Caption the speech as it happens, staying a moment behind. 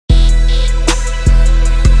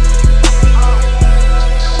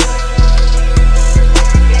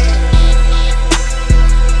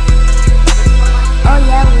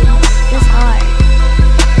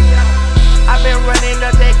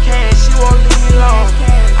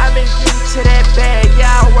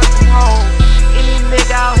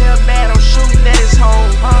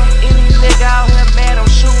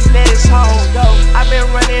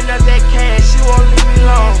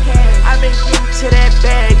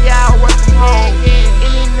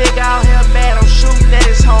nigga out here mad, I'm shooting at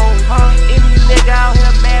his home. Any nigga out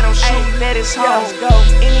here mad, I'm shooting at his home.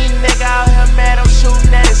 Any nigga out here mad, I'm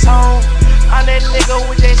shooting at his home. I'm that nigga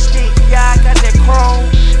with that stick, yeah, I got that chrome.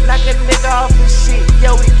 Knock a nigga off his shit,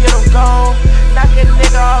 yo, we get him gone. Knock a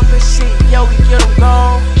nigga off his shit, yo, we get him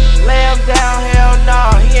gone. Lay him down, hell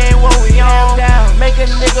nah, he ain't what we on. Make a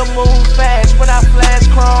nigga move fast when I flash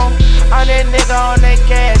chrome. I'm that nigga on that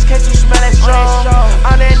gas, can't you smell that strong?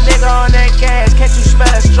 I'm that nigga on that gas, can't you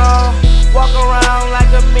smell that strong? Walk around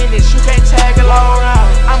like a menace, you can't tag along.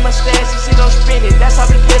 I'm a stash and she gon' spin it, that's how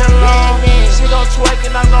we get along. She gon' twerk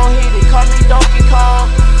and I'm gon' hit it, call me Donkey Kong.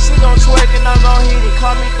 She gon' twerk and I'm gon' hit it,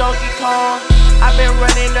 call me Donkey Kong. I been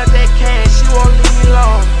running up that cash, she won't leave me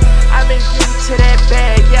alone. I been getting to that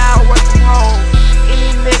bag, yeah, I work from home.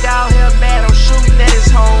 Any nigga out here mad, I'm shooting at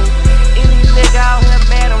his home. Any nigga out here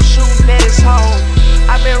mad, I'm shooting at his home.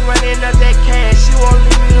 I been running up that cash, she won't